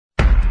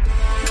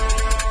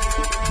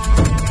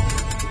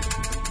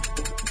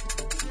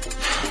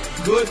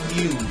Good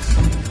news.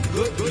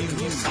 Good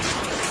news.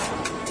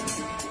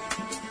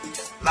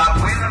 La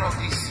buena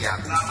noticia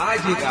Ha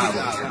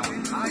llegado.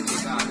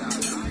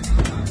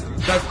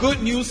 The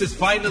good news is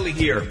finally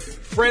here.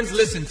 Friends,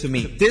 listen to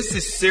me. This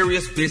is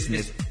serious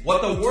business.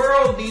 What the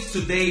world needs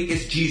today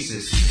is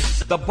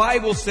Jesus. The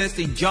Bible says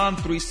in John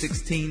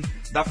 3:16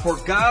 that for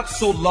God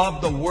so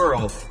loved the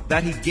world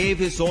that he gave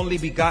his only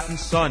begotten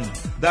Son,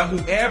 that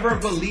whoever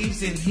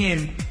believes in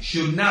him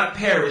should not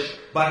perish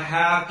but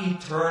have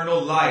eternal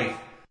life.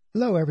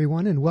 Hello,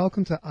 everyone, and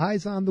welcome to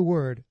Eyes on the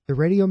Word, the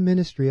radio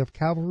ministry of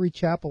Calvary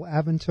Chapel,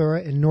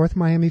 Aventura in North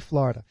Miami,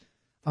 Florida.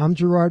 I'm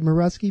Gerard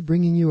Maruski,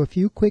 bringing you a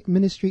few quick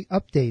ministry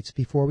updates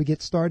before we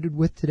get started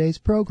with today's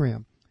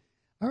program.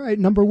 All right,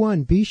 number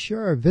one, be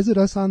sure visit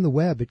us on the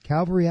web at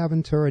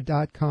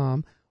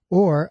calvaryaventura.com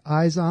or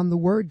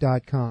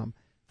eyesontheword.com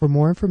for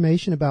more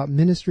information about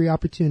ministry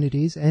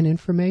opportunities and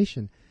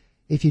information.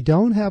 If you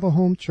don't have a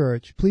home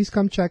church, please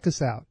come check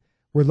us out.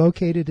 We're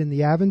located in the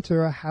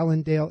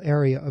Aventura-Hallandale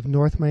area of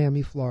North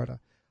Miami,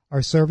 Florida.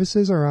 Our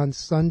services are on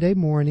Sunday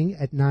morning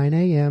at 9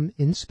 a.m.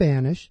 in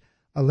Spanish,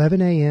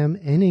 11 a.m.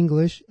 in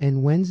English,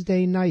 and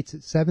Wednesday nights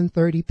at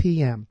 7:30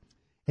 p.m.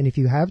 And if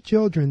you have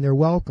children, they're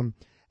welcome,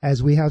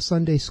 as we have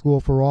Sunday school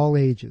for all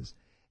ages.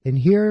 And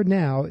here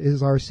now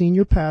is our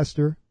senior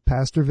pastor,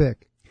 Pastor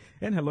Vic.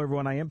 And hello,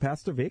 everyone. I am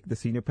Pastor Vic, the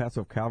senior pastor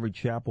of Calvary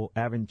Chapel,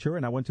 Aventura,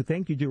 and I want to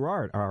thank you,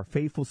 Gerard, our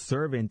faithful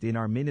servant in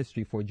our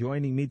ministry, for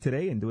joining me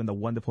today and doing the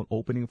wonderful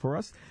opening for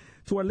us.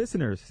 To our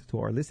listeners, to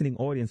our listening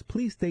audience,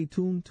 please stay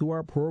tuned to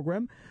our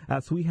program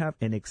as we have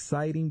an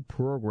exciting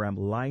program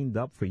lined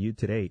up for you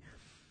today.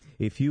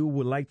 If you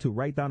would like to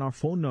write down our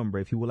phone number,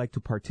 if you would like to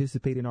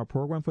participate in our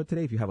program for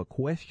today, if you have a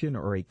question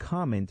or a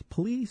comment,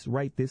 please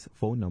write this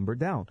phone number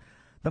down.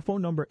 The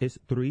phone number is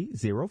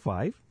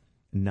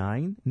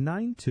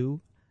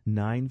 305-992-9537.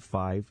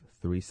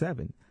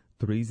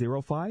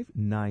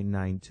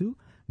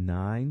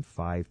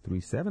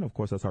 305-992-9537. Of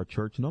course, that's our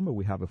church number.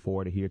 We have it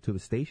forwarded here to the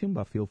station,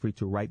 but feel free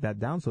to write that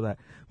down so that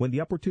when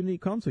the opportunity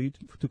comes for you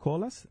to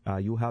call us,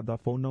 you have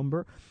that phone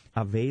number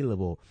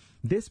available.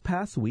 This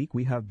past week,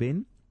 we have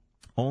been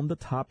on the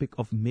topic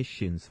of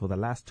missions for the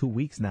last 2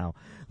 weeks now.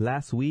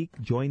 Last week,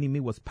 joining me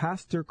was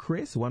Pastor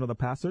Chris, one of the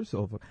pastors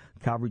of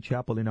Calvary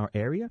Chapel in our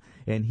area,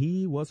 and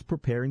he was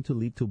preparing to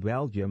leave to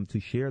Belgium to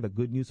share the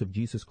good news of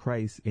Jesus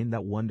Christ in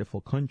that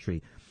wonderful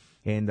country.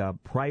 And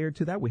prior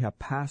to that, we have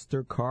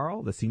Pastor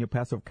Carl, the senior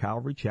pastor of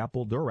Calvary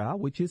Chapel, Doral,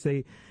 which is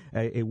a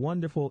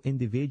wonderful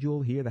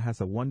individual here that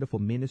has a wonderful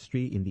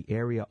ministry in the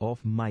area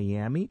of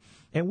Miami.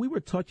 And we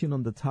were touching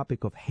on the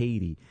topic of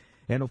Haiti.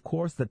 And, of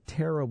course, the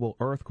terrible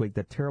earthquake,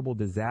 the terrible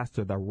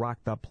disaster that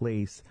rocked that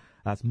place,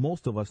 as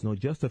most of us know,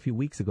 just a few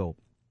weeks ago.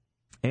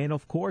 And,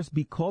 of course,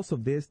 because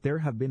of this, there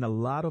have been a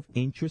lot of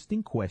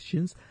interesting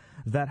questions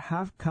that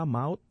have come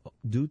out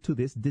due to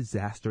this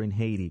disaster in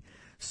Haiti.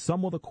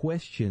 Some of the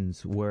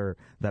questions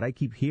that I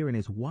keep hearing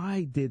is,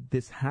 why did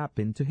this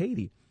happen to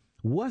Haiti?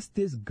 Was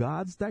this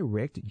God's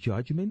direct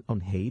judgment on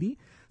Haiti?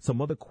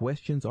 Some other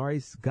questions are,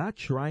 is God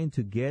trying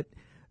to get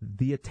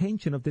the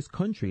attention of this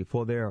country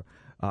for their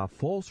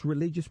false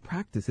religious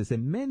practices,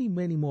 and many,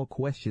 many more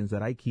questions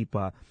that I keep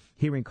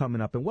hearing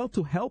coming up. And well,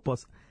 to help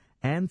us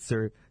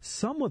answer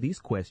some of these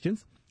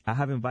questions, I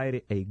have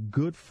invited a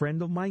good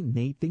friend of mine,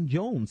 Nathan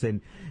Jones.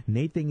 And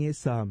Nathan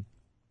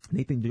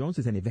Jones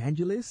is an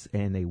evangelist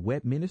and a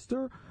web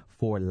minister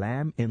for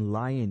Lamb and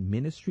Lion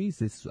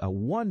Ministries. It's a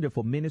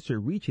wonderful ministry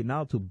reaching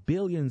out to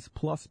billions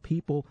plus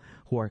people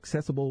who are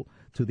accessible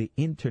to the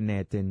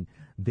internet. And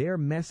their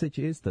message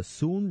is the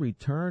soon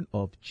return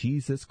of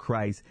Jesus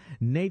Christ.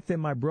 Nathan,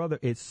 my brother,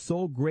 it's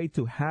so great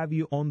to have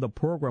you on the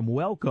program.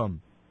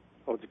 Welcome.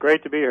 Well, it's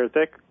great to be here,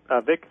 Vic.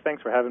 Vic,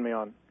 thanks for having me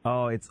on.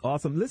 Oh, it's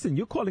awesome. Listen,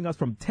 you're calling us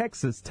from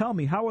Texas. Tell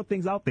me, how are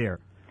things out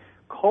there?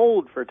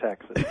 Cold for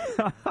Texas.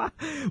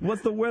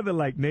 What's the weather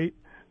like, Nate?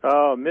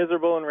 Oh,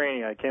 miserable and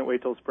rainy. I can't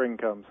wait till spring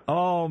comes.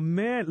 Oh,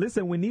 man.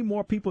 Listen, we need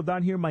more people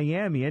down here in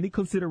Miami. Any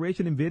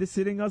consideration in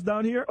visiting us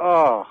down here?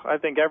 Oh, I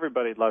think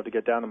everybody'd love to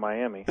get down to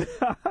Miami.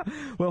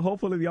 Well,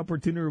 hopefully the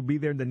opportunity will be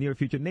there in the near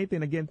future.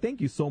 Nathan, again, thank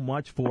you so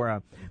much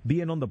for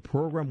being on the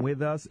program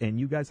with us. And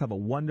you guys have a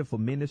wonderful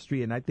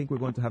ministry, and I think we're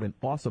going to have an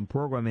awesome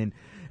program. And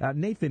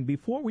Nathan,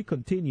 before we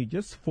continue,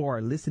 just for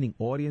our listening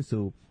audience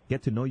to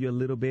get to know you a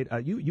little bit,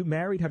 you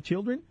married, have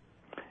children?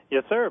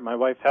 Yes, sir. My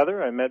wife,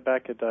 Heather, I met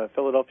back at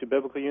Philadelphia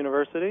Biblical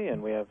University,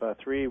 and we have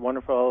 3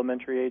 wonderful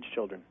elementary-age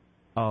children.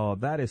 Oh,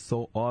 that is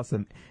so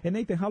awesome. And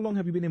Nathan, how long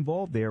have you been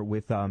involved there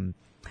with Lamb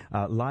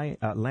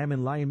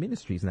and Lion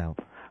Ministries now?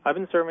 I've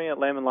been serving at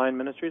Lamb and Lion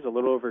Ministries a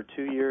little over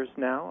 2 years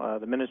now.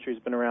 The ministry's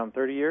been around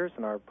 30 years,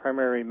 and our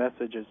primary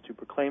message is to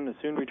proclaim the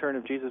soon return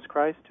of Jesus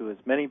Christ to as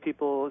many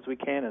people as we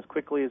can, as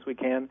quickly as we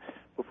can,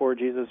 before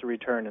Jesus'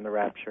 return in the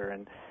rapture.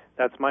 And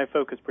that's my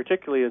focus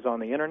particularly is on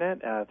the Internet,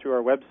 through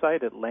our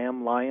website at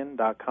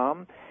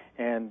lamblion.com.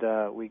 And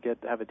we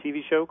get to have a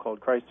TV show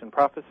called Christ in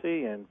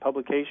Prophecy, and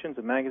publications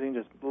and magazines,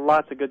 just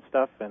lots of good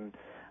stuff. And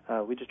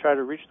we just try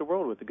to reach the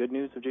world with the good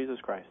news of Jesus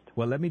Christ.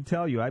 Well, let me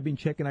tell you, I've been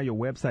checking out your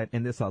website,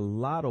 and there's a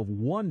lot of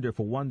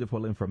wonderful,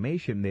 wonderful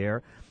information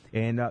there.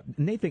 And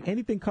Nathan,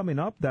 anything coming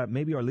up that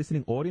maybe our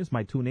listening audience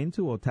might tune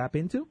into or tap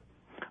into?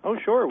 Oh,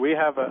 sure. We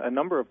have a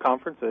number of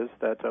conferences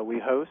that we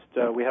host.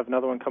 We have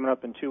another one coming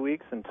up in 2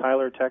 weeks in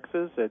Tyler,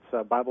 Texas. It's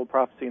Bible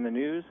Prophecy in the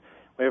News.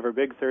 We have our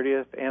big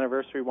 30th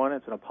anniversary one.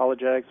 It's an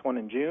apologetics one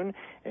in June.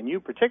 And you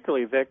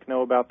particularly, Vic,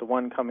 know about the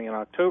one coming in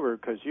October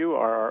because you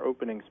are our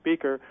opening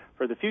speaker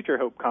for the Future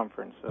Hope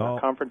Conference, a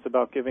conference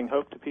about giving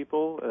hope to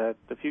people that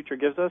the future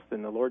gives us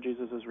in the Lord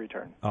Jesus'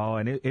 return. Oh,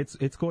 and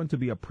it's going to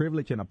be a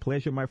privilege and a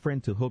pleasure, my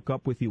friend, to hook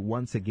up with you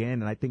once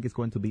again. And I think it's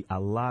going to be a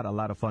lot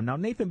of fun. Now,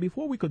 Nathan,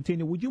 before we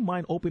continue, would you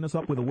mind opening us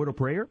up with a word of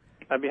prayer?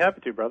 I'd be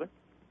happy to, brother.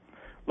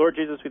 Lord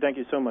Jesus, we thank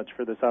you so much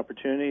for this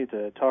opportunity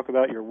to talk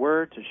about your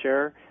word, to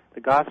share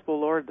the gospel,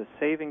 Lord, the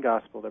saving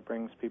gospel that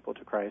brings people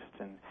to Christ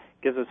and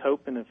gives us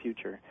hope in the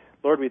future.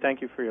 Lord, we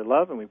thank you for your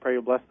love, and we pray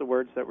you'll bless the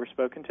words that were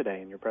spoken today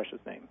in your precious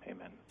name.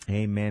 Amen.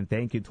 Amen.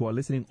 Thank you to our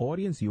listening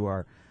audience. You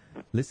are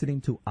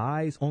listening to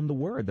Eyes on the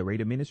Word, the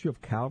radio ministry of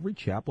Calvary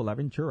Chapel,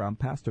 Aventura. I'm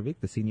Pastor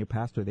Vic, the senior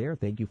pastor there.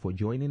 Thank you for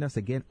joining us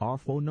again. Our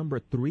phone number,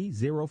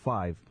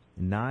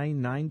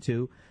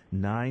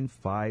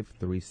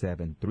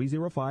 305-992-9537.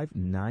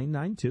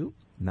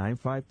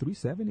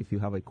 305-992-9537. If you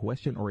have a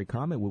question or a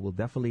comment, we will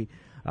definitely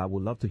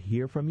would love to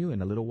hear from you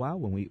in a little while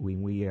when we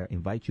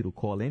invite you to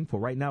call in. For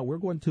right now, we're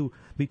going to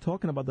be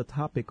talking about the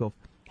topic of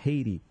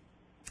Haiti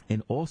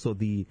and also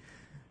the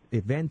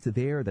event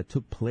there that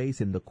took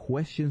place and the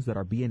questions that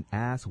are being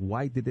asked.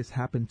 Why did this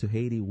happen to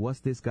Haiti?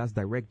 Was this God's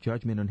direct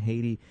judgment on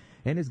Haiti?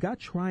 And is God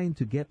trying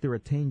to get their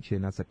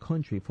attention as a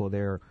country for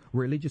their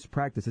religious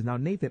practices? Now,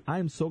 Nathan, I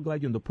am so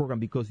glad you're on the program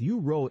because you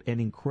wrote an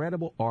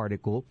incredible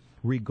article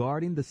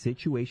regarding the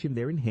situation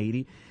there in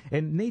Haiti.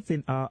 And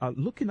Nathan,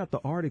 looking at the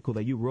article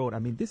that you wrote, I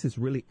mean, this is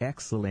really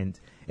excellent,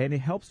 and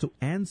it helps to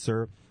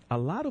answer a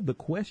lot of the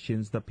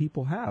questions that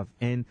people have.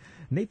 And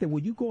Nathan,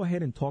 would you go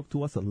ahead and talk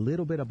to us a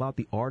little bit about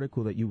the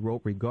article that you wrote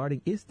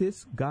regarding, is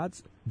this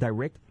God's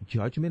direct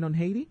judgment on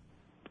Haiti?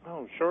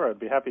 Oh, sure. I'd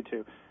be happy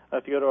to.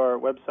 If you go to our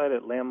website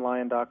at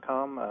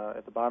lamblion.com,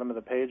 at the bottom of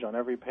the page, on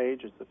every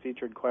page, is the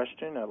featured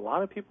question. A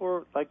lot of people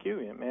are like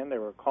you, man. They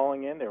were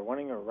calling in, they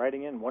were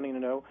writing in, wanting to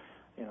know,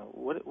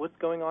 what's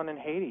going on in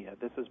Haiti.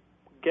 This is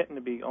getting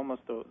to be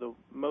almost the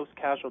most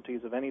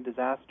casualties of any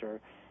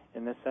disaster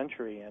in this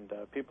century, and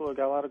people have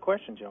got a lot of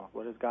questions.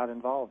 What has God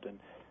involved? And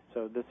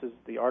so this is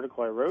the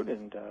article I wrote,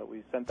 and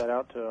we sent that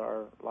out to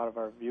a lot of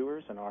our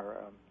viewers and our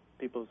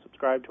people who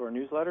subscribe to our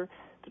newsletter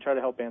to try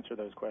to help answer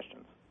those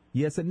questions.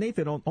 Yes, and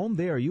Nathan, on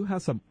there you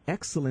have some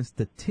excellent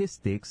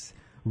statistics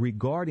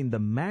regarding the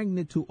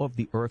magnitude of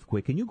the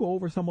earthquake. Can you go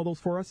over some of those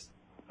for us?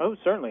 Oh,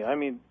 certainly. I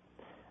mean,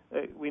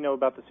 we know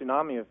about the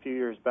tsunami a few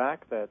years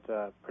back that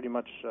pretty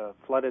much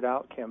flooded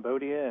out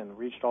Cambodia and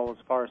reached all as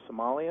far as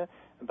Somalia.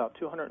 About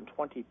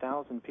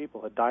 220,000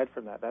 people had died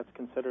from that. That's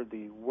considered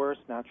the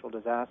worst natural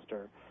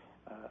disaster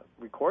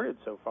recorded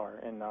so far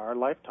in our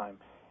lifetime.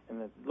 And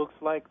it looks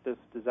like this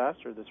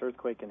disaster, this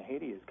earthquake in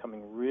Haiti, is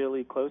coming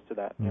really close to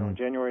that. On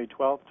January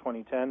 12th,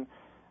 2010,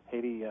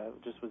 Haiti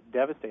just was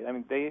devastated. I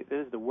mean, it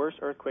is the worst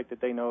earthquake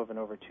that they know of in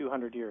over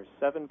 200 years.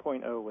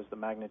 7.0 was the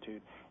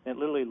magnitude, and it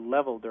literally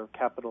leveled their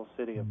capital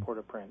city of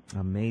Port-au-Prince.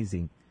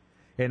 Amazing.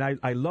 And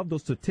I love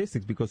those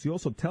statistics because you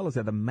also tell us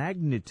that the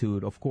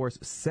magnitude, of course,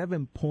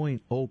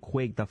 7.0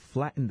 quake that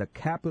flattened the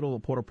capital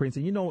of Port-au-Prince.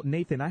 And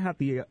Nathan, I had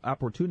the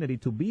opportunity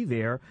to be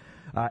there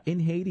in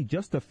Haiti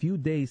just a few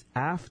days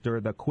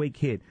after the quake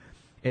hit.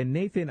 And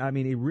Nathan, I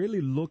mean, it really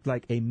looked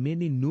like a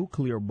mini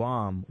nuclear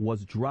bomb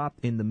was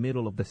dropped in the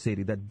middle of the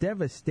city. The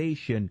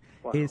devastation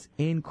is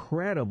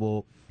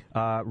incredible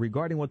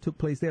regarding what took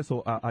place there.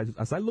 So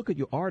as I look at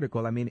your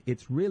article, I mean,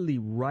 it's really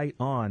right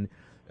on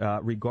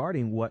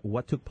regarding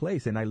what took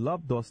place. And I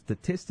love those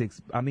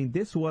statistics. I mean,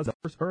 this was the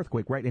first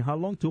earthquake, right? In how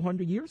long?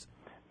 200 years?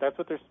 That's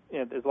what as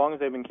long as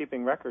they've been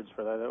keeping records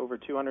for that, over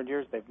 200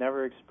 years, they've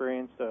never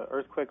experienced an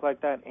earthquake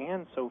like that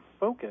and so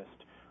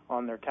focused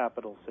on their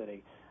capital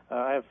city.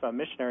 I have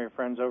missionary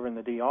friends over in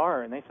the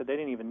DR, and they said they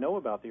didn't even know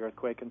about the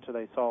earthquake until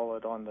they saw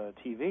it on the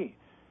TV.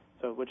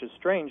 So, which is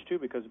strange too,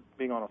 because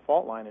being on a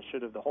fault line,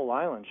 the whole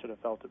island should have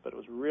felt it, but it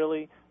was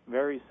really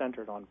very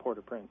centered on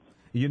Port-au-Prince.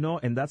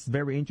 And that's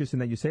very interesting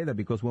that you say that,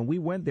 because when we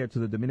went there to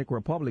the Dominican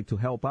Republic to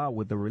help out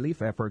with the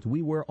relief efforts,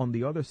 we were on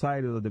the other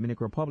side of the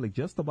Dominican Republic,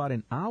 just about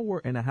an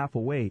hour and a half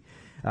away.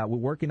 We're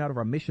working out of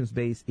our missions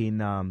base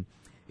in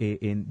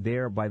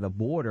there by the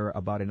border,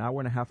 about an hour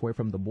and a half away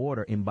from the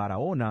border in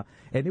Barahona.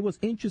 And it was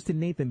interesting,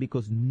 Nathan,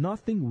 because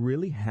nothing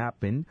really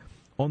happened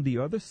on the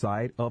other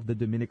side of the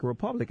Dominican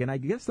Republic. And I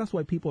guess that's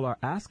why people are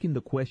asking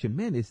the question,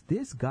 man, is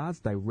this God's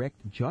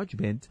direct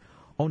judgment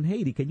on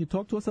Haiti? Can you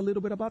talk to us a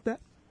little bit about that?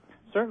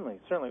 Certainly.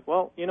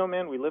 Well,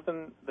 man, we live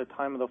in the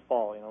time of the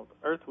fall.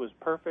 Earth was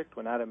perfect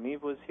when Adam and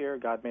Eve was here.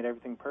 God made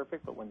everything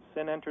perfect. But when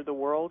sin entered the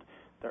world,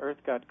 the earth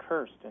got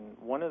cursed. And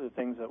one of the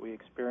things that we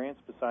experience,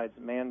 besides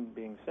man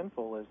being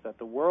sinful, is that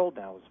the world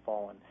now is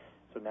fallen.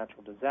 So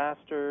natural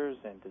disasters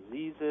and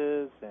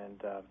diseases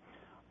and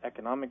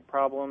economic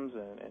problems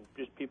and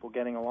just people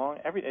getting along.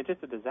 It's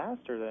just a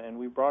disaster, and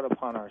we brought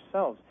upon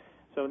ourselves.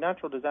 So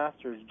natural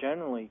disasters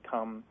generally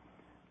come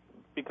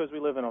because we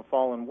live in a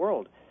fallen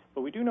world.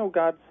 But we do know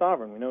God's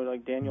sovereign. We know,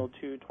 like Daniel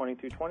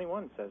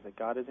 2:20-21 says, that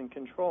God is in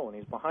control and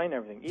He's behind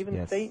everything.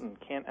 Even Satan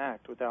can't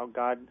act without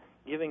God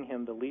giving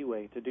him the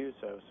leeway to do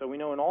so. So we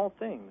know in all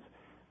things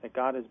that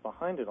God is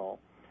behind it all.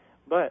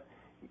 But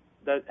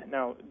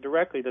now,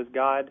 directly, did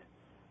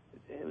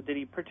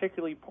He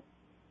particularly,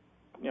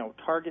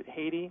 target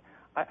Haiti?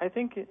 I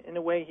think in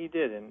a way He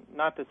did, and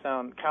not to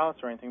sound callous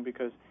or anything,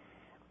 because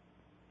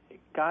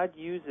God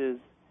uses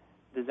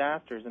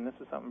disasters, and this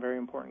is something very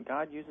important.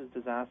 God uses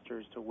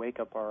disasters to wake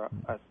up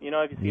us.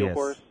 If you see a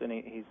horse, and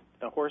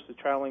the horse is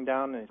traveling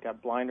down, and he's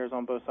got blinders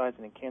on both sides,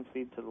 and he can't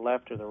see to the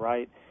left or the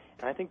right.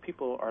 And I think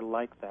people are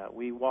like that.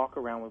 We walk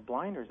around with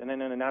blinders, and then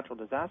when a natural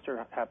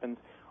disaster happens,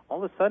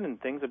 all of a sudden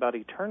things about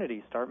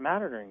eternity start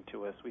mattering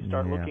to us. We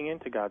start looking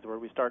into God's Word.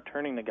 We start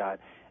turning to God.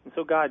 And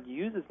so God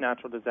uses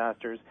natural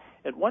disasters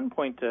at one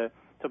point to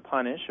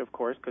punish, of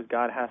course, because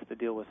God has to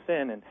deal with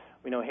sin. And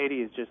we know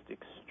Haiti is just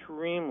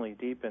extremely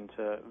deep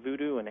into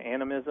voodoo and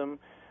animism.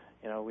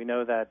 We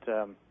know that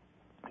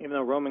even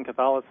though Roman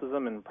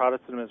Catholicism and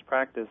Protestantism is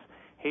practiced,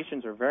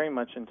 Haitians are very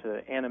much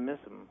into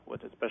animism,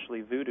 with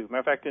especially voodoo. Matter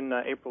of fact, in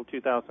April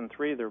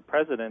 2003, their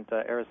president,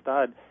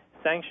 Aristide,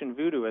 sanctioned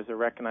voodoo as a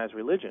recognized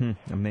religion.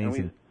 Amazing. And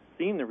we've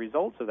seen the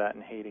results of that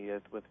in Haiti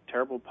with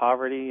terrible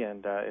poverty,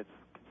 and it's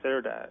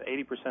considered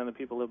 80% of the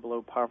people live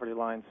below poverty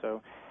line.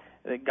 So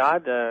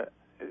God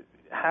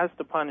has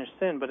to punish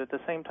sin, but at the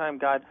same time,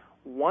 God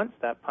wants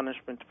that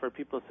punishment for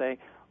people to say,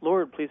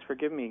 Lord, please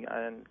forgive me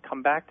and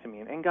come back to me.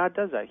 And God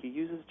does that. He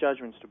uses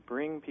judgments to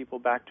bring people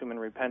back to Him in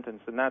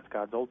repentance, and that's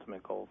God's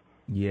ultimate goal.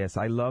 Yes,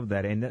 I love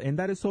that. And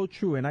that is so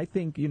true. And I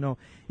think,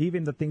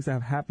 even the things that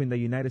have happened in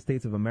the United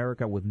States of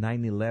America with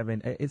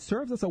 9/11, it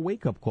serves as a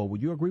wake-up call.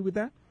 Would you agree with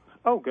that?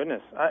 Oh,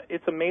 goodness.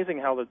 It's amazing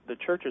how the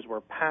churches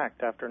were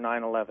packed after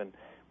 9/11.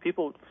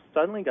 People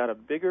suddenly got a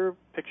bigger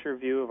picture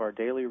view of our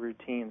daily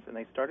routines, and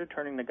they started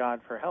turning to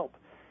God for help.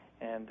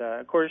 And,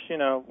 of course,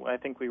 I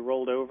think we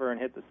rolled over and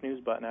hit the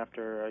snooze button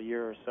after a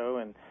year or so,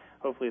 and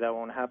hopefully that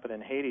won't happen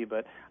in Haiti.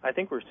 But I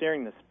think we're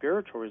seeing the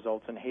spiritual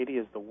results in Haiti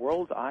as the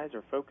world's eyes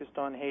are focused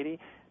on Haiti.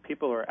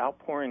 People are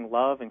outpouring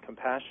love and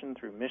compassion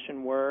through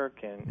mission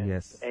work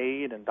and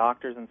aid and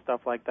doctors and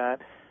stuff like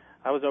that.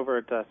 I was over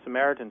at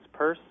Samaritan's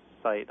Purse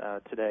site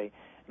today,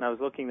 and I was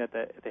looking that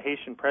the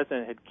Haitian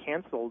president had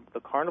canceled the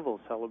carnival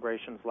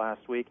celebrations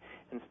last week,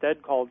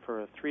 instead called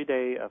for a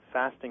 3-day of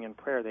fasting and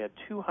prayer. They had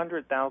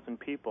 200,000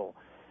 people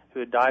who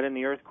had died in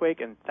the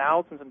earthquake, and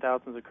thousands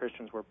of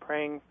Christians were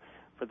praying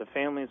for the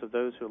families of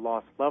those who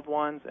lost loved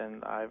ones.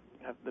 And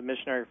the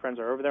missionary friends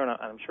are over there, and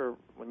I'm sure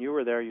when you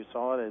were there you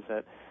saw it, is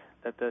that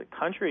the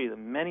country,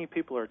 many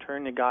people are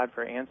turning to God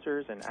for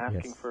answers and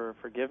asking for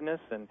forgiveness,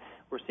 and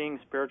we're seeing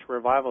spiritual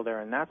revival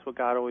there, and that's what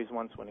God always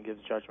wants when He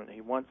gives judgment.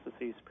 He wants to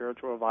see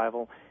spiritual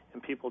revival,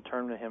 and people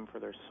turn to Him for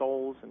their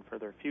souls and for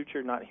their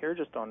future, not here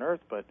just on earth,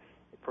 but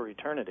for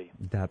eternity.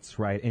 That's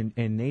right.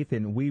 And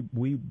Nathan, we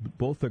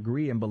both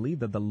agree and believe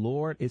that the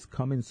Lord is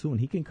coming soon.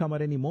 He can come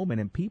at any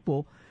moment, and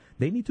people,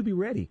 they need to be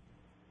ready.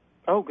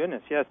 Oh,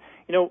 goodness, yes.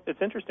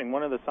 It's interesting.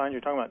 One of the signs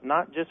you're talking about,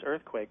 not just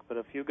earthquake, but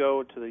if you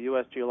go to the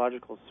U.S.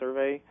 Geological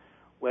Survey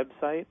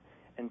website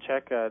and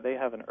check, they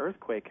have an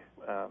earthquake,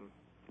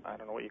 I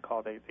don't know what you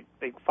call it.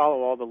 They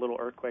follow all the little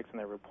earthquakes and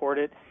they report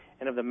it,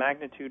 and of the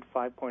magnitude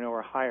 5.0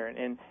 or higher.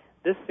 And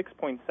this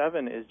 6.7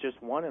 is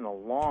just one in a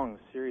long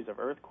series of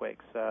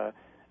earthquakes.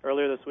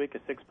 Earlier this week, a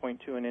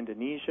 6.2 in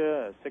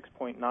Indonesia, a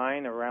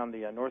 6.9 around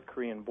the North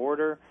Korean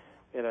border.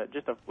 We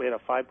had a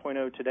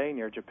 5.0 today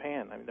near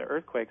Japan. I mean, the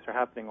earthquakes are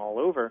happening all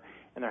over,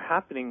 and they're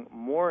happening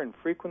more in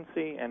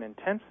frequency and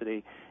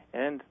intensity.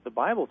 And the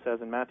Bible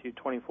says in Matthew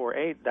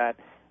 24:8 that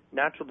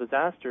natural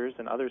disasters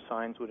and other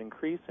signs would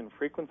increase in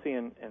frequency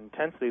and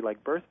intensity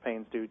like birth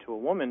pains do to a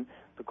woman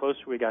the closer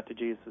we got to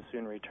Jesus'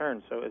 soon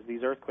return. So as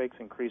these earthquakes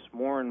increase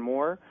more and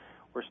more,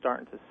 we're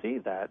starting to see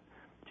that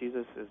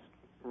Jesus is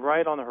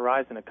right on the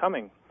horizon of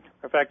coming.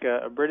 In fact,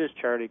 a British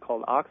charity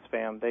called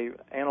Oxfam, they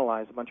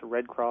analyzed a bunch of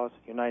Red Cross,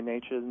 United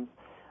Nations,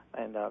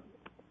 and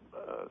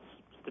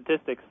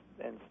statistics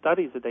and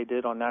studies that they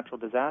did on natural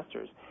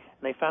disasters.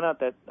 And they found out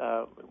that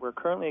we're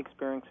currently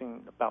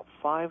experiencing about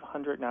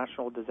 500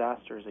 natural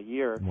disasters a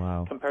year,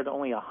 compared to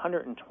only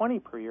 120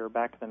 per year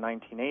back in the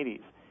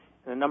 1980s.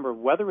 And the number of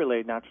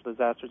weather-related natural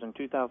disasters in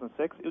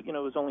 2006, it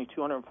was only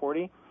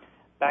 240.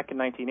 Back in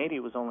 1980,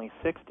 it was only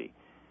 60.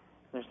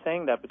 They're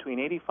saying that between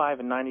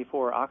 85 and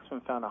 94,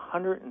 Oxfam found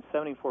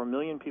 174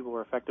 million people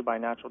were affected by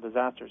natural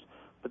disasters,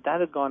 but that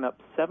has gone up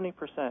 70%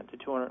 to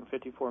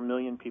 254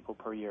 million people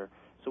per year.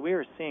 So we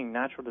are seeing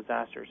natural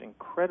disasters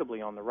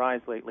incredibly on the rise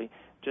lately,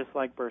 just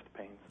like birth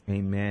pains.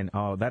 Amen.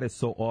 Oh, that is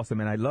so awesome.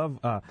 And I love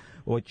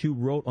what you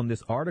wrote on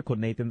this article,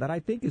 Nathan, that I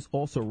think is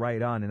also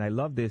right on. And I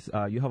love this.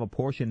 You have a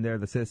portion there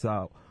that says,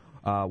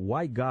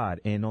 why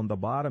God? And on the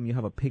bottom, you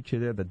have a picture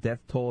there, the death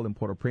toll in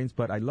Port-au-Prince.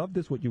 But I love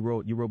this, what you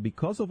wrote. You wrote,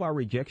 because of our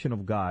rejection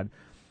of God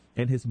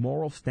and His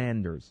moral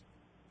standards,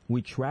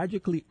 We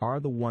tragically are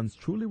the ones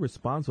truly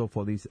responsible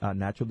for these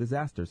natural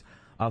disasters.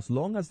 As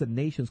long as the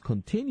nations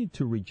continue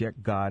to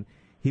reject God,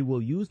 He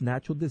will use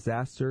natural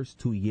disasters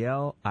to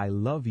yell, "I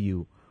love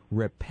you,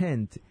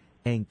 repent,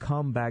 and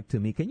come back to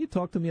me." Can you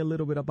talk to me a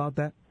little bit about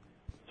that?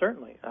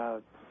 Certainly.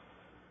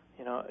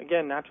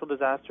 Again, natural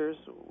disasters,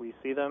 we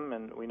see them,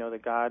 and we know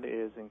that God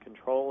is in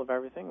control of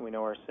everything. We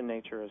know our sin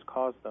nature has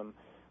caused them.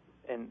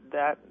 And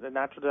the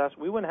natural disaster,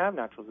 we wouldn't have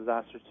natural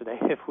disasters today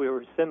if we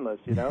were sinless,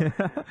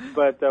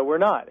 But we're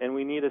not, and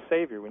we need a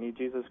Savior. We need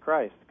Jesus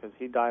Christ, because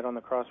He died on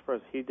the cross for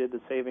us. He did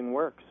the saving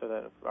work, so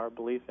that our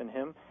belief in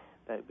Him,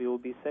 that we will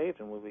be saved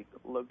and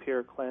will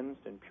appear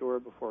cleansed and pure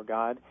before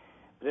God.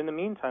 But in the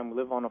meantime, we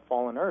live on a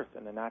fallen earth,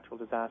 and the natural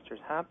disasters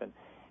happen.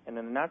 And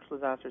when the natural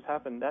disasters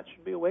happen, that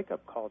should be a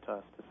wake-up call to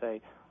us to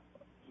say,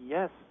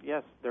 yes,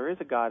 there is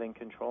a God in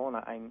control, and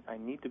I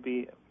need to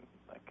be,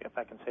 if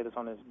I can say this,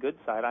 on His good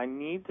side. I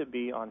need to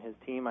be on His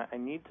team. I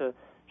need to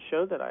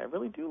show that I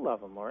really do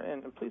love Him, Lord,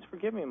 and please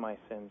forgive me my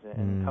sins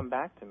and come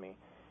back to me.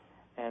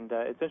 And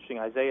it's interesting,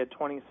 Isaiah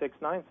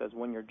 26:9 says,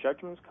 "When your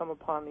judgments come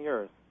upon the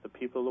earth, the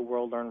people of the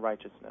world learn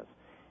righteousness."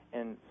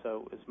 And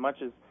so as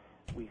much as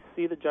we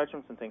see the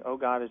judgments and think, oh,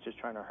 God is just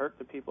trying to hurt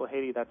the people of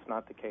Haiti, that's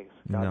not the case.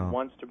 God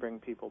wants to bring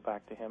people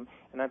back to Him.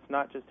 And that's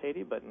not just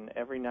Haiti, but in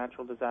every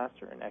natural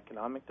disaster, an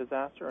economic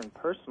disaster, and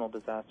personal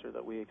disaster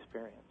that we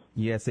experience.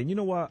 Yes, and you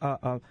know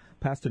what,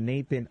 Pastor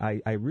Nathan,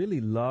 I really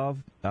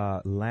love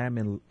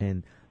Lamb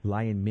and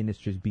Lion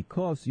Ministries,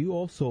 because you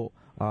also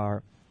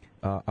are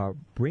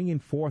bringing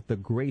forth the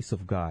grace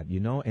of God,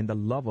 and the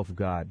love of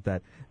God,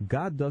 that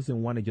God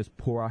doesn't want to just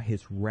pour out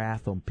His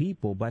wrath on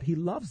people, but He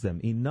loves them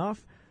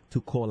enough to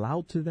call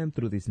out to them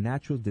through this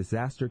natural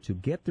disaster, to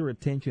get their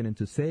attention and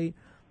to say,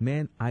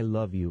 man, I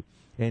love you.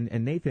 And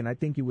Nathan, I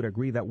think you would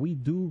agree that we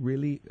do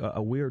really,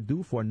 we're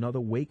due for another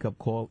wake-up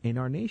call in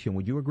our nation.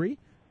 Would you agree?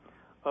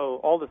 Oh,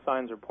 all the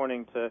signs are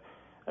pointing to,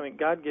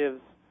 God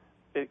gives,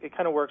 it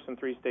kind of works in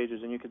three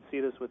stages, and you could see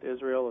this with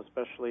Israel,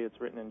 especially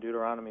it's written in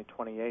Deuteronomy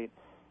 28,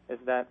 is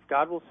that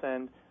God will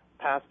send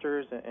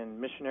pastors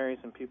and missionaries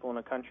and people in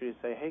a country to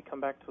say, hey,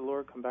 come back to the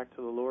Lord, come back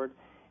to the Lord.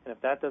 And if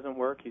that doesn't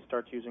work, He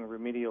starts using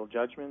remedial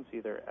judgments,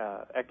 either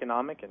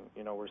economic, and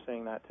we're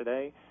seeing that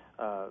today.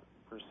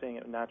 We're seeing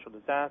it with natural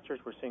disasters.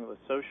 We're seeing it with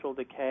social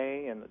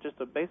decay, and just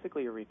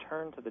basically a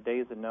return to the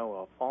days of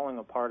Noah, a falling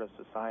apart of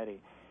society.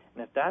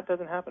 And if that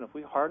doesn't happen, if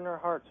we harden our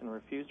hearts and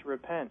refuse to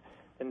repent,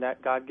 then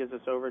that God gives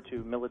us over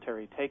to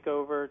military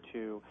takeover,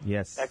 to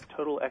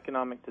total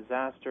economic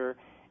disaster,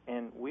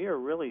 and we are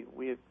really,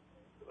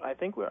 I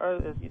think we are,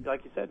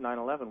 like you said,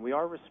 9/11. We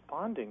are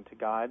responding to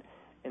God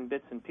in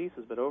bits and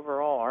pieces, but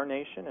overall our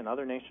nation and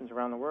other nations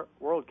around the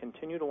world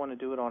continue to want to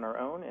do it on our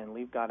own and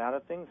leave God out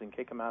of things and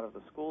kick Him out of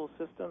the school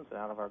systems and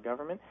out of our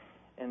government.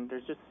 And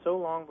there's just so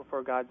long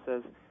before God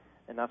says,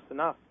 enough's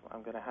enough.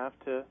 I'm going to have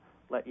to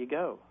let you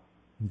go.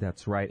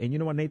 That's right. And you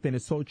know what, Nathan,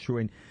 it's so true.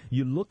 And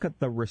you look at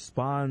the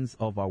response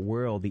of our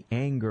world, the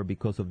anger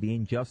because of the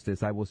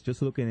injustice. I was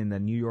just looking in the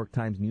New York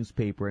Times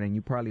newspaper, and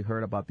you probably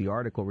heard about the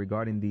article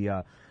regarding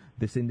the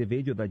this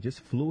individual that just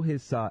flew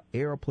his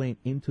airplane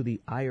into the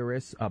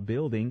IRS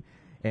building.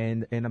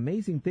 And an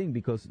amazing thing,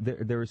 because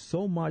there is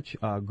so much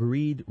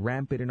greed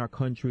rampant in our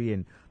country,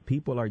 and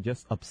people are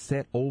just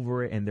upset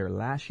over it, and they're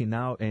lashing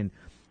out. And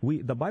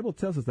the Bible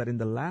tells us that in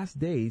the last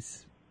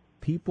days,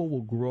 people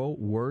will grow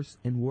worse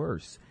and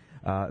worse.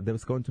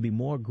 There's going to be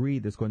more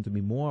greed. There's going to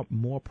be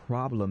more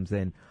problems,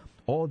 and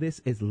all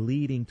this is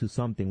leading to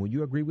something. Would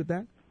you agree with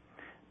that?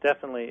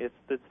 Definitely.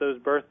 It's those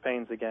birth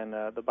pains again.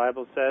 The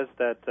Bible says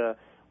that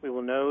we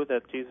will know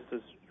that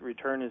Jesus'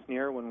 return is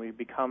near when we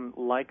become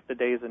like the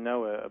days of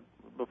Noah.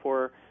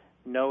 Before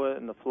Noah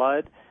and the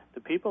flood,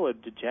 the people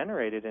had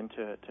degenerated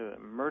into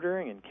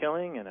murdering and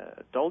killing and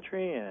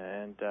adultery,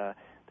 and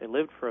they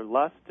lived for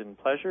lust and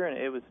pleasure,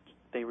 and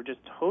they were just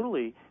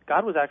totally,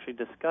 God was actually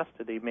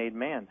disgusted He made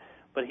man.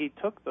 But He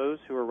took those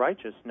who were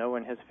righteous, Noah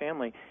and his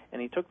family,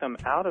 and He took them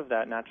out of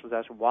that natural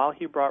disaster. While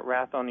He brought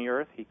wrath on the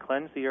earth, He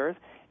cleansed the earth,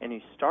 and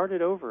He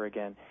started over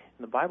again.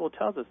 And the Bible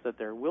tells us that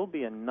there will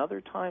be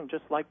another time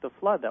just like the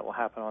flood that will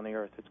happen on the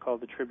earth. It's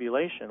called the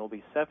tribulation. It will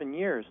be 7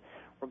 years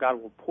where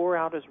God will pour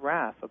out His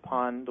wrath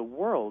upon the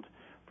world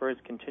for His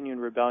continued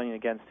rebellion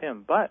against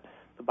Him. But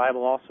the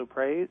Bible also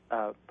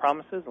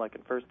promises, like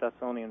in 1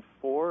 Thessalonians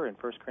 4 and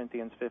 1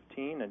 Corinthians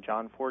 15 and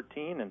John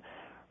 14 and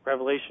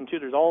Revelation 2,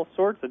 there's all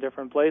sorts of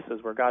different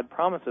places where God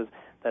promises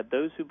that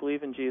those who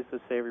believe in Jesus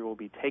as Savior will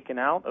be taken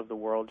out of the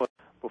world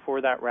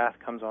before that wrath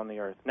comes on the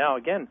earth. Now,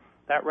 again,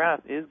 that wrath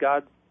is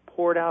God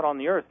poured out on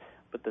the earth,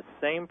 but the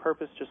same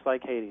purpose, just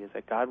like Haiti, is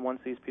that God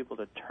wants these people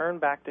to turn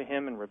back to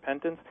Him in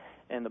repentance,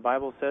 and the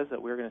Bible says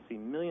that we're going to see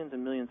millions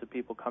and millions of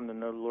people come to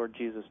know the Lord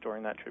Jesus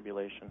during that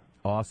tribulation.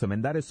 Awesome,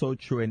 and that is so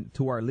true. And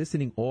to our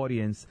listening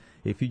audience,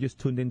 if you just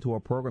tuned into our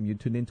program, you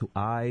tuned into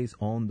Eyes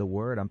on the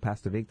Word. I'm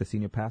Pastor Vic, the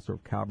senior pastor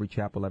of Calvary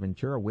Chapel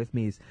Aventura. With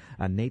me is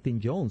Nathan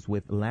Jones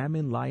with Lamb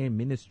and Lion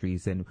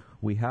Ministries, and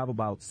we have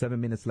about 7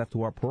 minutes left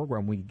to our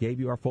program. We gave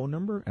you our phone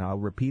number, and I'll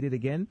repeat it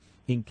again.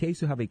 In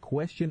case you have a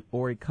question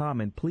or a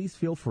comment, please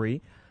feel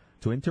free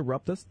to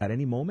interrupt us at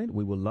any moment.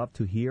 We would love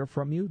to hear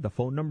from you. The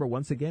phone number,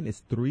 once again,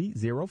 is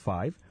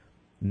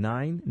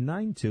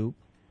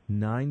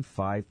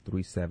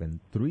 305-992-9537.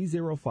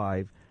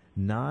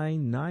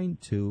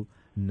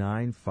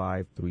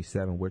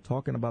 305-992-9537. We're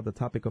talking about the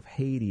topic of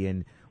Haiti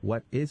and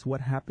what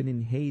happened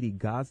in Haiti,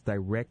 God's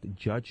direct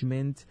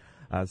judgment.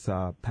 As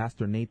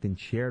Pastor Nathan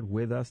shared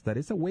with us, that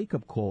it's a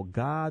wake-up call.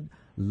 God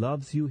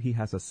loves you. He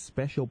has a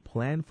special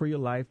plan for your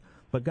life,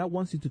 but God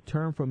wants you to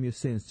turn from your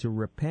sins, to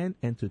repent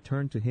and to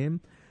turn to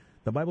Him.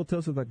 The Bible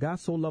tells us that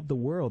God so loved the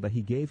world that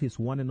He gave His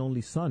one and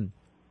only Son,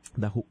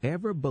 that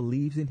whoever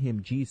believes in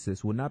Him,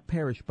 Jesus, will not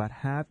perish but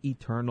have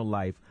eternal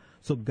life.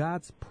 So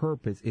God's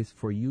purpose is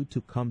for you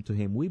to come to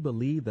Him. We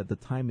believe that the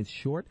time is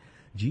short.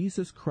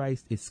 Jesus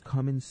Christ is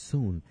coming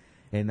soon.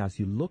 And as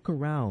you look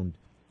around,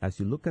 as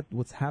you look at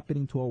what's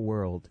happening to our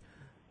world,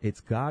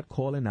 it's God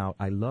calling out,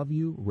 I love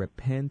you,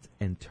 repent,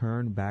 and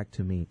turn back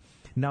to me.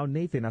 Now,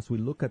 Nathan, as we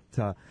look at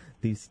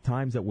these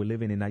times that we're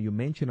living in, now you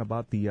mentioned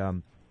about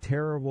the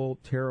terrible,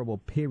 terrible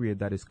period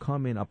that is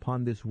coming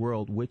upon this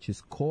world, which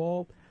is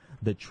called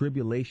the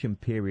tribulation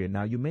period.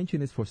 Now, you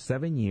mentioned it's for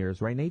 7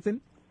 years, right, Nathan?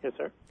 Yes,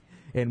 sir.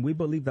 And we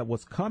believe that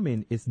what's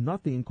coming is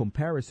nothing in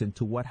comparison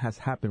to what has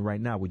happened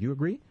right now. Would you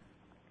agree?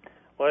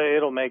 Well,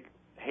 it'll make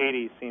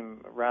Haiti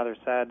seem rather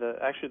sad.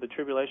 Actually, the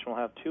tribulation will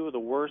have two of the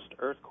worst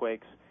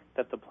earthquakes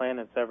that the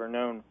planet's ever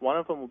known. One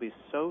of them will be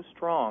so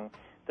strong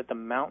that the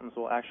mountains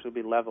will actually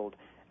be leveled.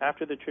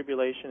 After the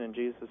tribulation and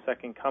Jesus'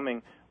 second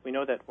coming, we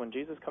know that when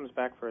Jesus comes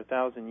back for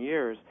 1,000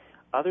 years,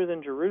 other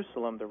than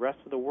Jerusalem, the rest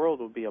of the world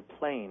will be a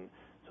plain.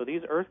 So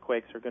these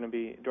earthquakes are going to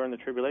be, during the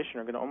tribulation,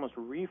 are going to almost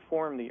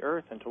reform the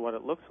earth into what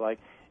it looks like,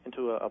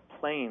 into a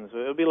plain. So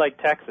it'll be like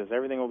Texas.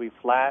 Everything will be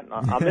flat.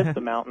 I'll miss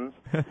the mountains.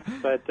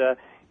 But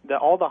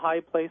all the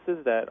high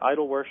places that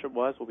idol worship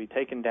was will be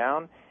taken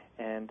down,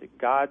 and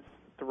God's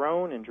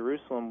throne in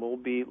Jerusalem will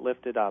be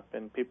lifted up,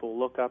 and people will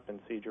look up and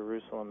see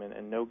Jerusalem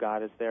and know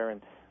God is there,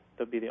 and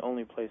they'll be the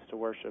only place to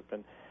worship.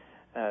 And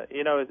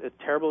as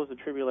terrible as the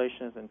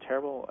tribulation is, and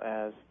terrible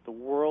as the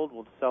world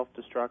will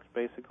self-destruct,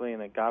 basically,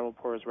 and that God will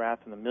pour His wrath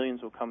and the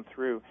millions will come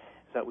through,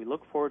 is that we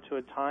look forward to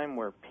a time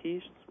where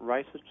peace,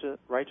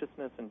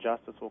 righteousness, and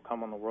justice will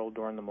come on the world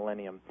during the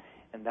millennium.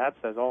 And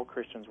that's, as all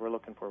Christians, we're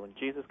looking for. When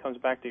Jesus comes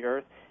back to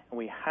earth, and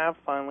we have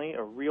finally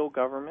a real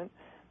government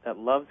that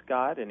loves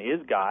God and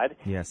is God,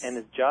 yes, and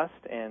is just,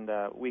 and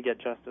we get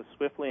justice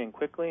swiftly and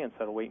quickly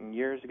instead of waiting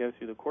years to go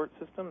through the court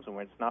systems, and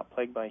when it's not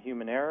plagued by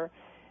human error.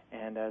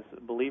 And as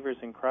believers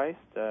in Christ,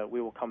 we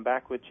will come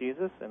back with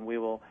Jesus, and we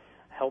will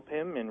help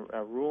Him in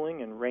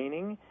ruling and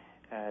reigning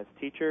as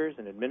teachers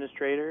and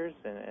administrators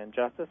and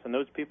justice. And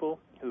those people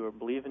who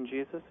believe in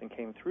Jesus and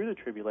came through the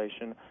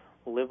tribulation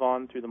will live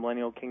on through the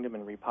millennial kingdom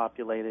and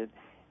repopulate it.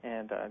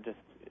 And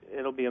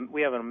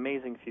we have an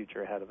amazing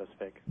future ahead of us,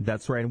 Vic.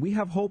 That's right. And we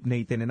have hope,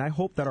 Nathan. And I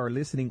hope that our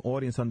listening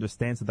audience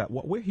understands that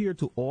what we're here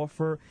to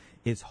offer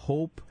is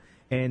hope.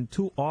 And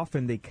too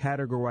often they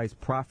categorize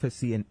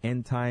prophecy and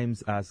end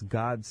times as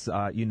God's,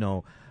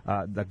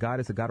 that God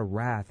is a God of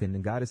wrath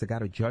and God is a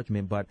God of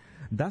judgment. But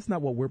that's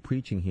not what we're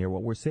preaching here.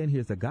 What we're saying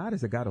here is that God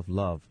is a God of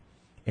love.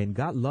 And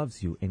God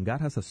loves you. And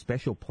God has a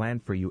special plan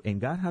for you. And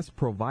God has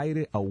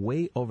provided a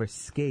way of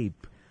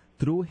escape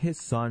through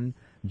His Son,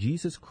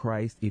 Jesus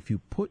Christ. If you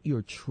put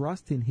your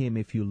trust in Him,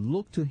 if you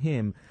look to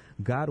Him,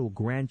 God will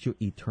grant you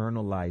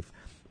eternal life.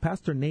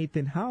 Pastor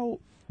Nathan, how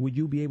would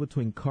you be able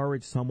to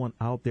encourage someone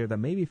out there that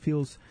maybe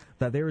feels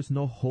that there is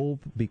no hope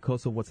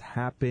because of what's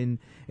happened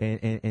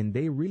and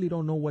they really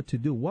don't know what to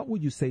do? What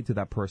would you say to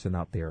that person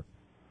out there?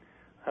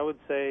 I would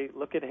say,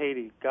 look at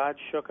Haiti. God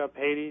shook up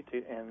Haiti,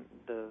 and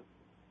the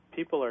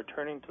people are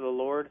turning to the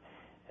Lord,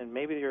 and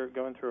maybe you're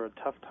going through a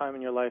tough time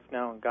in your life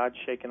now, and God's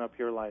shaking up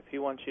your life. He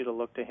wants you to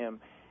look to Him.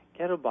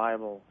 Get a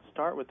Bible.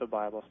 Start with the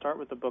Bible. Start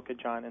with the book of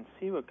John and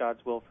see what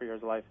God's will for your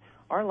life.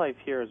 Our life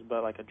here is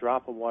but like a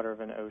drop of water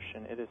of an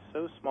ocean. It is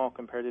so small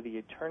compared to the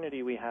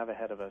eternity we have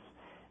ahead of us.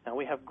 Now,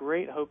 we have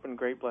great hope and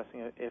great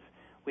blessing if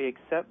we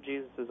accept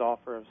Jesus'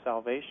 offer of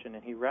salvation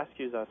and He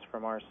rescues us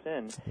from our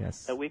sin,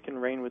 yes, that we can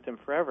reign with Him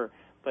forever.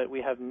 But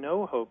we have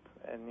no hope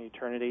in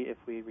eternity if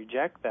we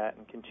reject that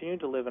and continue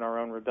to live in our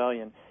own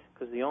rebellion,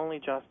 because the only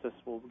justice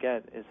we'll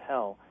get is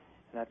hell.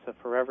 And that's a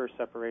forever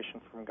separation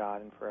from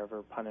God and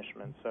forever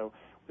punishment. So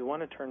we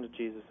want to turn to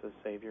Jesus as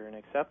Savior and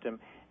accept Him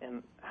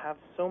and have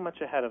so much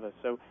ahead of us.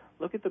 So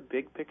look at the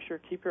big picture.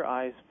 Keep your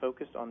eyes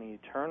focused on the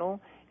eternal,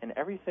 and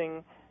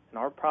everything and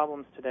our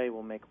problems today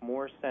will make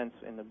more sense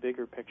in the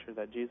bigger picture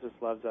that Jesus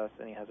loves us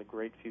and He has a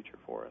great future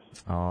for us.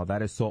 Oh,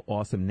 that is so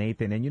awesome,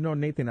 Nathan.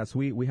 And Nathan, as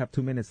we have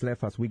 2 minutes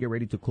left as we get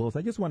ready to close,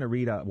 I just want to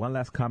read one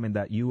last comment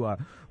that you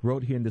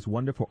wrote here in this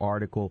wonderful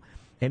article.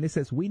 And it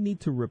says, we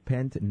need to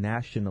repent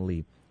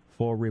nationally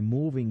for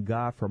removing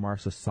God from our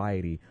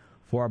society,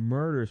 for our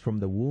murders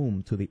from the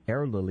womb to the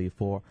elderly,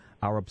 for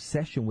our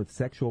obsession with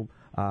sexual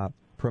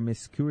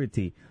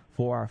promiscuity,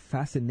 for our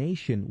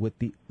fascination with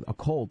the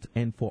occult,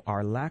 and for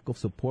our lack of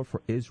support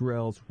for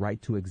Israel's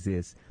right to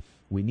exist.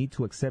 We need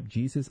to accept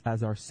Jesus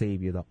as our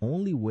Savior. The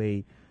only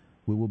way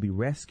we will be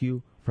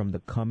rescued from the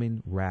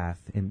coming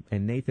wrath. And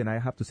Nathan, I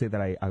have to say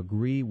that I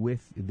agree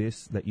with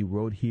this that you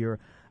wrote here.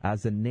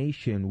 As a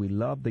nation, we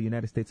love the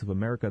United States of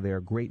America. They're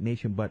a great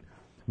nation, but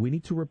we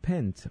need to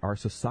repent. Our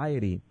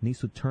society needs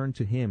to turn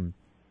to him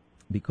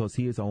because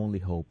he is our only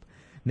hope.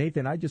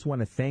 Nathan, I just want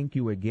to thank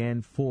you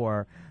again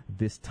for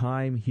this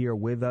time here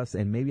with us.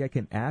 And maybe I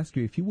can ask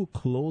you if you will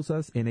close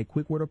us in a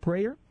quick word of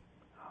prayer.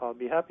 I'll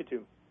be happy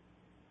to.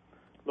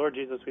 Lord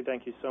Jesus, we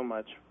thank you so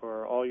much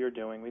for all you're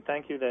doing. We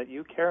thank you that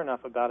you care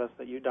enough about us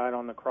that you died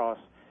on the cross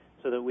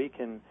so that we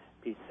can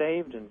be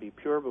saved and be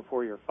pure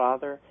before your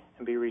Father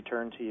and be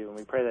returned to you. And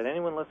we pray that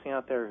anyone listening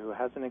out there who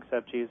hasn't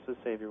accepted Jesus as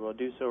Savior will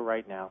do so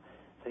right now.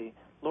 Say,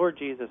 Lord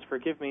Jesus,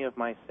 forgive me of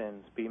my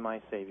sins. Be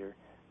my Savior.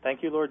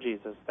 Thank you, Lord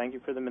Jesus. Thank you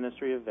for the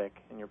ministry of Vic.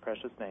 In your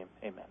precious name,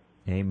 amen.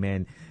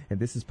 Amen. And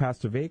this is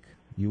Pastor Vic.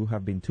 You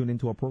have been tuned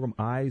into our program,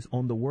 Eyes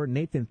on the Word.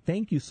 Nathan,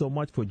 thank you so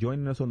much for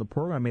joining us on the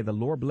program. May the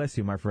Lord bless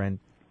you, my friend.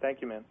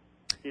 Thank you, man.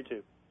 You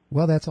too.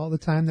 Well, that's all the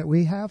time that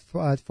we have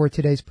for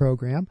today's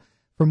program.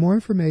 For more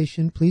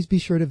information, please be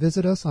sure to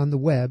visit us on the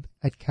web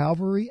at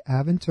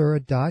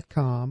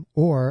calvaryaventura.com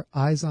or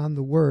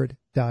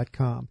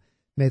eyesontheword.com.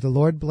 May the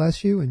Lord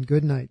bless you and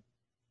good night.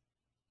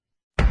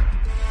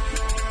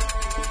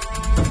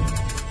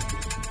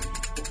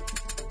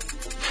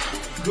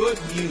 Good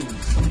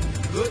news.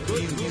 Good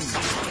news.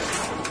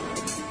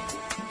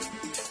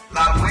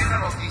 La buena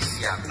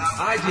noticia.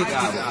 Ha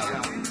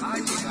llegado.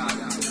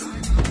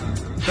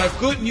 The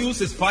good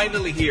news is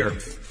finally here.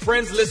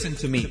 Friends, listen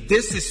to me.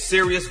 This is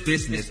serious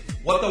business.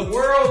 What the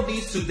world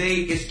needs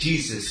today is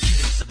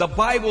Jesus. The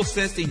Bible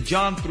says in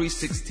John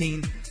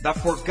 3:16 that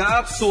for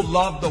God so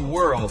loved the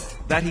world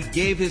that he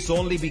gave his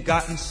only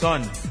begotten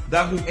Son,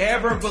 that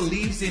whoever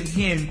believes in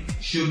him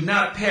should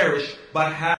not perish but have